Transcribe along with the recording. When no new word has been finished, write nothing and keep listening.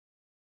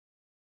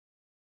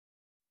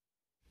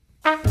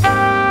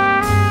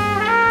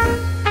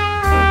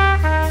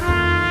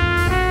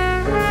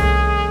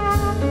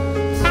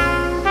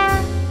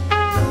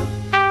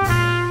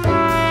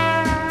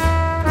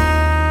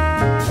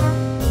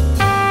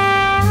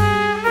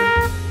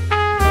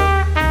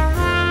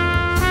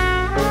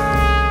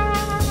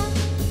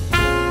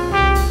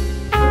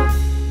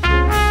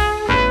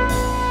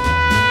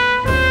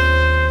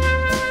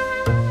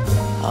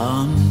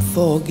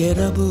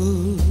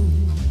unforgettable.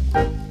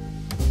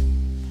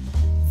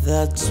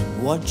 That's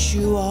what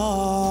you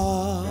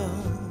are.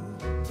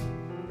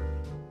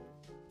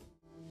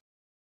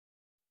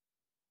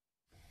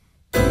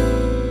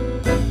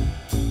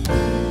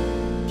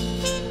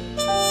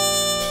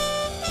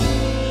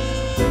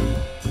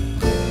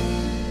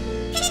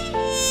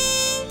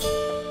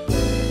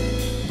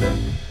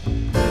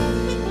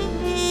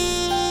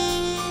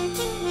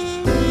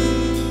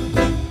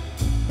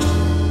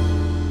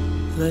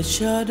 The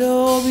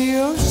shadow of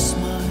your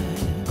smile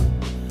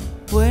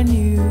when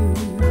you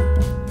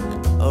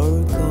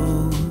are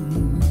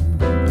gone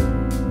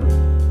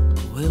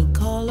will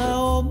color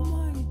all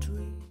my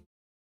dreams.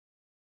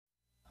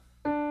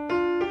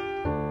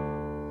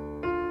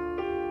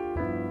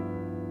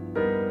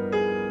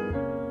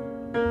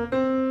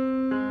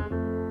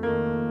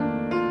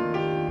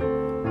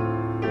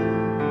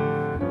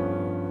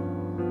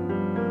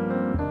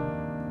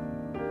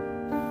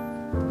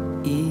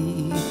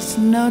 It's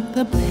not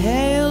the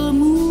pale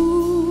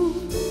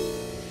moon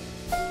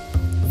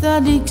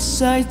that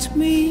excites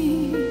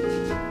me,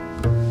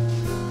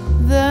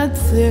 that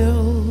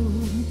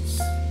thrills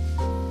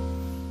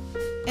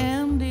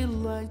and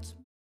delights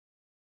me.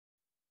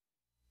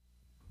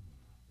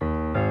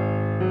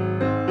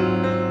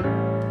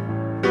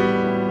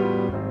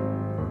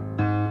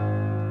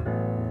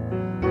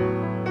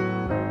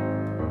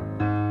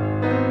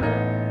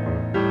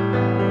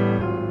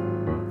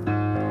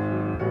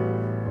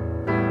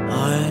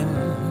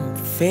 I'm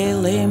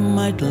feeling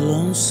mighty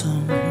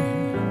lonesome,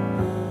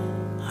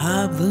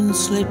 haven't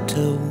slept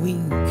a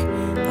wink.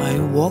 I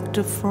walked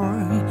afar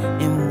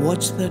and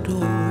watched the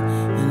door,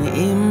 and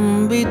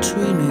in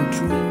between a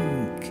drink.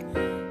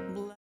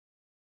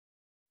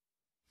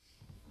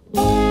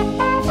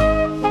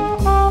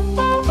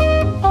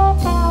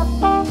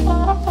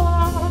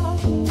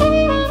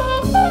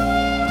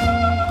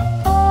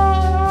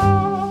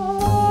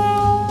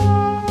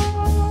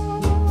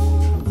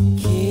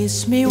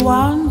 Kiss me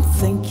once,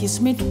 then kiss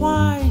me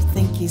twice,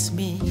 then kiss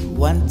me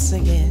once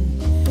again.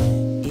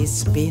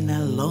 It's been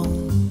a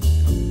long,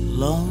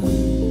 long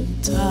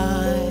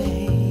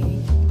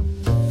time.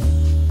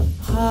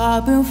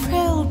 Haven't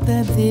felt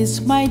that this,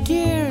 my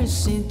dear,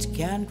 since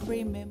can't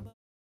remember.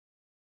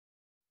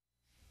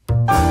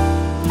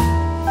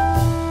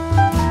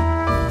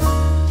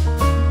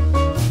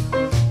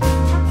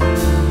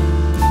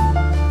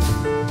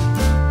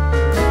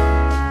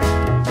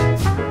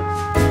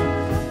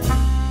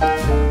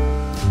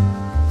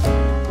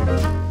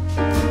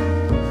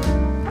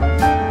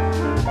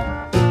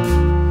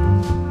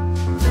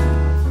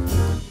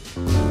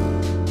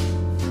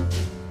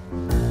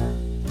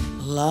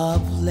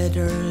 Love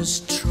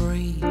letters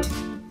straight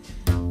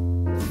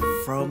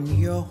from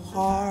your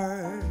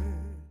heart.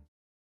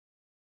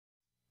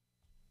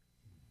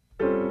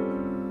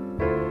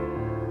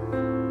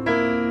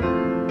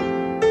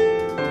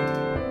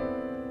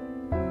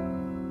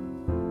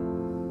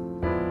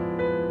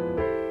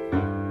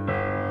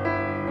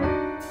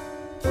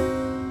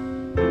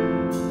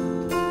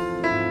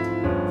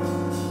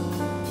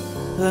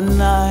 The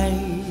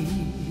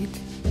night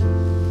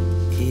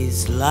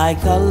is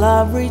like a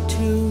lovely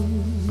tune.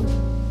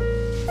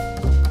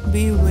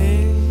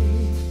 Beware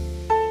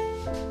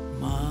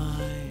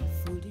my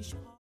foolish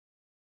heart.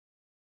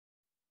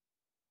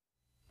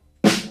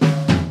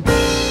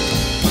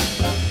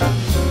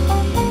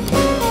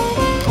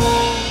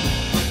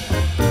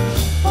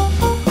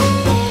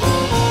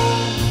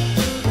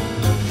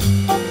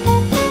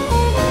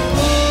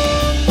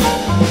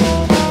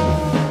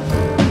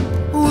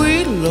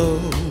 Willow,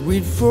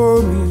 wait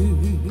for me.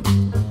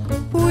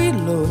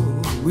 Willow,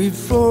 wait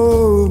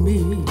for me.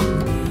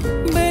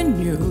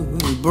 Bend your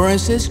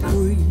branches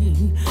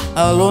green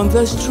along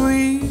the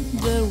stream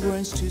that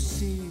runs to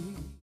sea.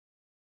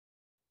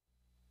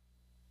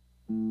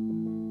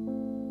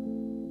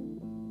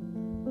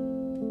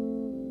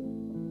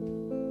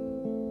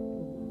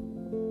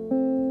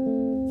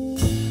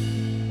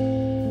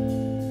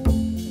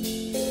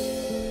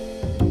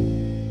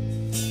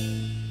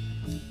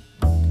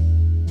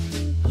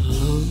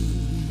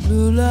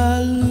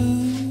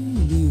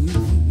 Lula-lulu,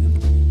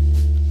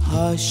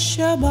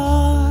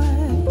 hush-a-bye.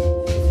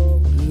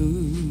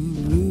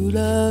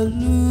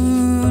 Lula-lulu,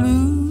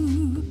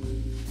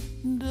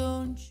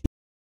 don't you?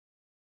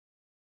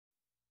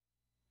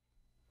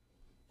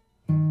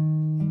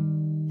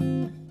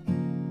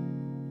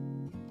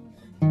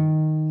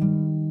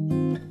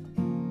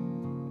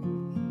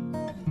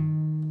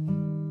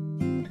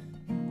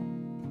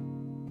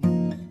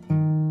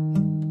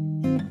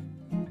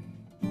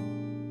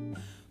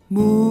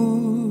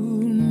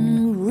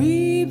 Moon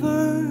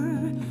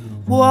river,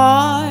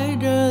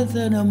 wider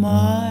than a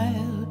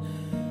mile,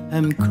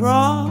 I'm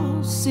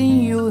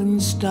crossing you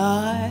in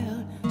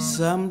style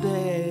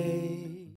someday.